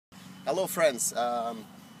Hello friends,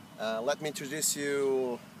 let me introduce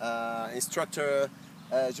you instructor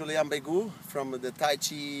Julien Begou from the Tai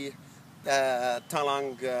Ji Tang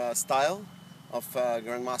Lang style of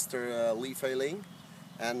Grandmaster Li Feiling,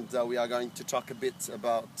 and we are going to talk a bit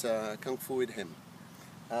about Kung Fu with him.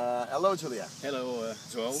 Hello Julien. Hello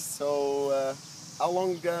Joao. So how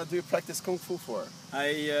long do you practice Kung Fu for?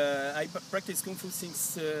 I practice Kung Fu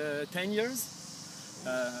since 10 years.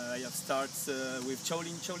 I have started with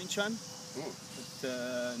Shaolin Chuan,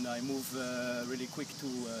 but now I move really quick to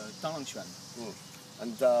Tang Lang Chuan.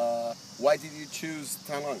 And why did you choose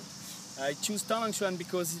Tang Lang? I choose Tang Lang Chuan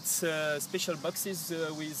because it's special boxes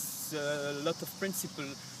with a lot of principle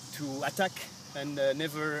to attack and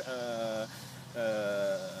never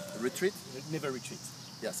retreat. Never retreat.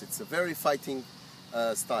 Yes, it's a very fighting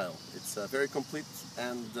style. It's very complete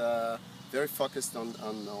and very focused on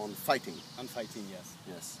fighting. On fighting, yes.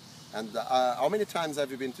 Yes. And how many times have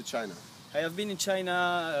you been to China? I have been in China.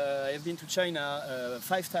 I have been to China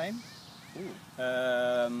 5 times.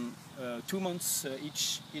 2 months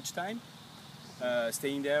each time.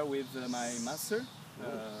 Staying there with my master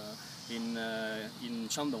in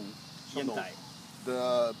Shadong, Yantai.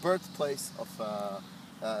 The birthplace of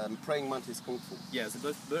Praying Mantis Kung Fu. Yes,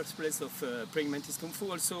 the birthplace of Praying Mantis Kung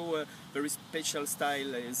Fu. Also, very special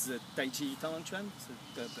style is Tai Ji Tang Lang,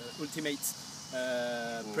 the ultimate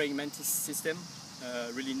Praying Mantis system,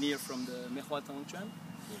 really near from the Mehua Tang Lang.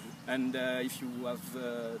 And if you have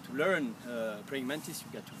to learn Praying Mantis,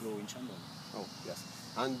 you got to go in Shangwu. Oh, yes.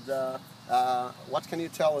 And what can you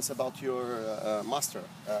tell us about your master,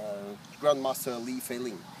 Grandmaster Li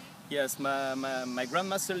Feiling? Yes, my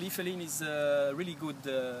Grandmaster Li Feiling is really good.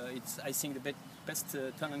 It's, I think, the best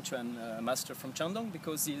Tang Lang Chuan master from Shadong,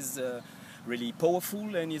 because he's really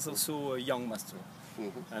powerful and he's also a young master.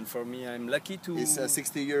 And for me, I'm lucky to... He's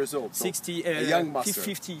 60 years old. 60, a young master.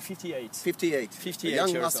 58. 58. A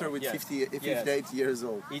young master old. with Yeah. 58 years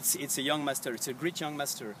old. It's a young master. It's a great young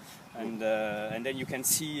master. And then you can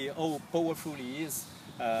see how powerful he is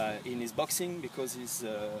in his boxing, because he's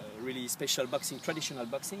really special boxing, traditional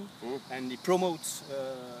boxing. And he promotes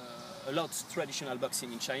a lot traditional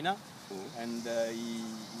boxing in China. And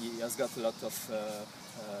he has got a lot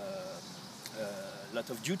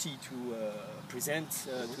of duty to present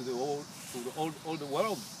to the all the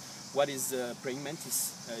world what is Praying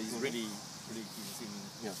Mantis is really is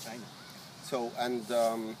in China. So, and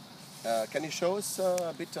can you show us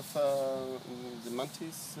a bit of the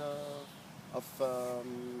mantis of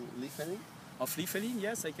Li Feiling? Of Li Feiling,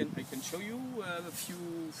 yes, I can show you a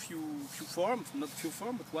few forms, not few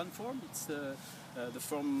forms, but one form. It's the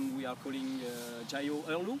form we are calling Joao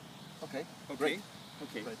Horta. Okay. Okay.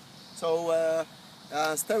 Great. So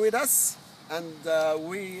stay with us, and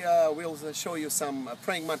we will show you some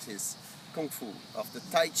Praying Mantis Kung Fu of the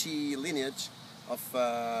Tai Chi lineage of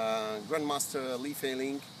Grandmaster Li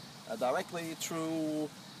Feiling, directly through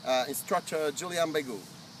instructor Julien Begou.